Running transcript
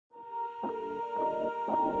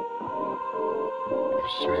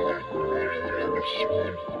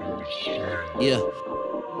Yeah.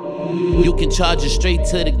 You can charge it straight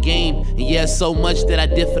to the game. And yeah, so much that I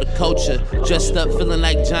did for the culture. Dressed up feeling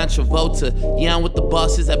like John Travolta. Yeah, I'm with the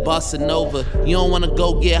bosses at Bossa Nova. You don't wanna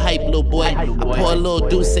go get hype, little boy. I pour a little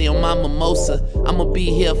Douce on my mimosa. I'ma be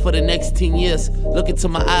here for the next 10 years. Look into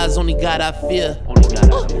my eyes, only God I fear.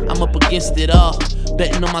 I'm up against it all.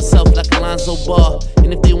 Betting on myself like Alonzo Ball.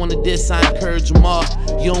 And if they wanna diss, I encourage them all.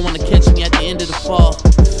 You don't wanna catch me at the end of the fall.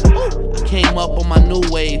 I came up on my new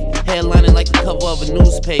wave, headlining like the cover of a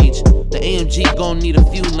news page. The AMG gon' need a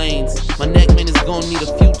few lanes. My neck man is gon' need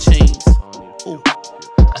a few chains. Ooh.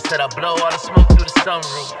 I said I blow all the smoke through the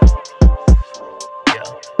sunroof.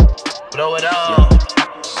 Yeah, blow it all. Yeah.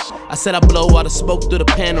 I said I blow all the smoke through the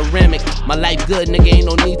panoramic. My life good, nigga, ain't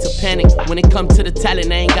no need to panic. When it come to the talent,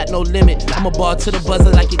 I ain't got no limit. I'm a ball to the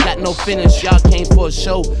buzzer like it got no finish. Y'all came for a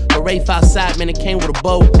show, the Rafe outside, man, it came with a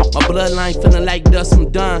bow. My bloodline feeling like dust,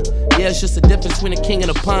 I'm done. Yeah, it's just a difference between the king and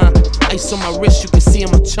the pawn. Ice on my wrist, you can see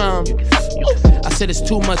I'm a charm. I said it's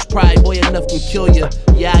too much pride, boy, enough can kill you.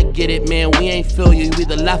 Yeah, I get it, man, we ain't feel you. You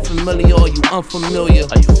either la familiar or you unfamiliar.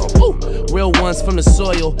 Ooh, real ones from the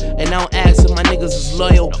soil, and I don't ask if my niggas is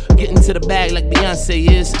loyal. Getting to the bag like Beyonce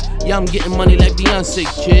is. Yeah, I'm getting money like Beyonce,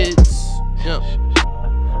 kids. Yeah.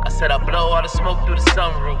 I said I blow all the smoke through the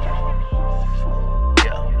sunroof.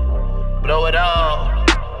 Yeah, blow it all.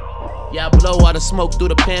 Yeah, I blow all the smoke through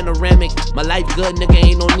the panoramic. My life good, nigga,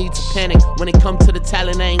 ain't no need to panic. When it come to the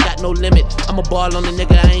talent, I ain't got no limit. I'm a ball on the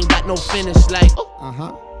nigga, I ain't got no finish. Like,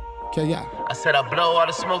 Okay, yeah. I said I blow all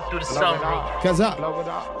the smoke through the sunroof. Cause up. Blow it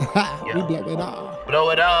all. We blow it all. Blow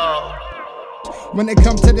it all. When it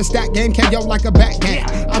comes to the stat game, KO like a back game.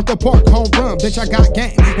 Out the park, home run, bitch, I got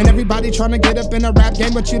game. And everybody tryna get up in a rap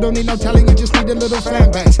game, but you don't need no telling, you just need a little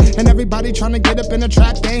fan base. And everybody tryna get up in a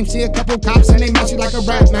trap game. See a couple cops and they mess you like a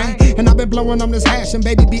rap man. And I've been blowing on this hash and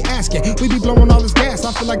baby be asking. We be blowing all this gas,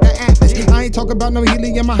 I feel like the Atlas. I ain't talking about no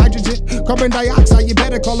helium or hydrogen. Carbon dioxide, you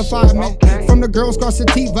better call a fireman. From the girls called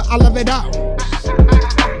Sativa, I love it all.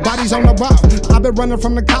 Bodies on the ball. I've been running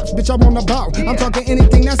from the cops, bitch, I'm on the ball. I'm talking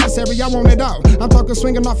anything necessary, I want it all. I'm talking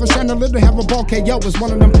swinging off a chandelier to have a ball. KO is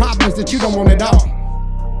one of them problems that you don't want it all.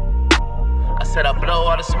 I said I blow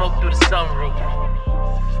all the smoke through the sunroof.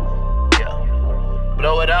 Yeah,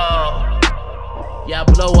 blow it all. Yeah, I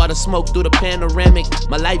blow all the smoke through the panoramic.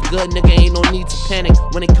 My life good, nigga, ain't no need to panic.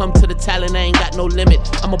 When it come to the talent, I ain't got no limit.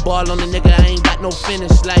 I'm a ball on the nigga, I ain't got no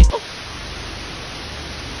finish. Like,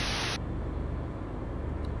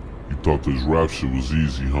 thought this rap shit was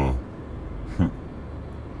easy, huh?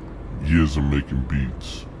 Years of making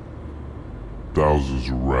beats, thousands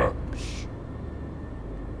of raps,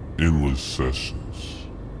 endless sessions.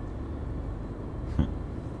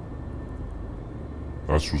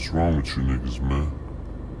 That's what's wrong with you niggas, man.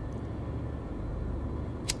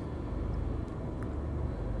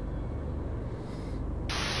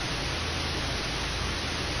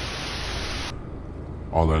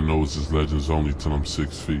 All I know is this legend's only till I'm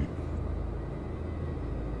 6 feet.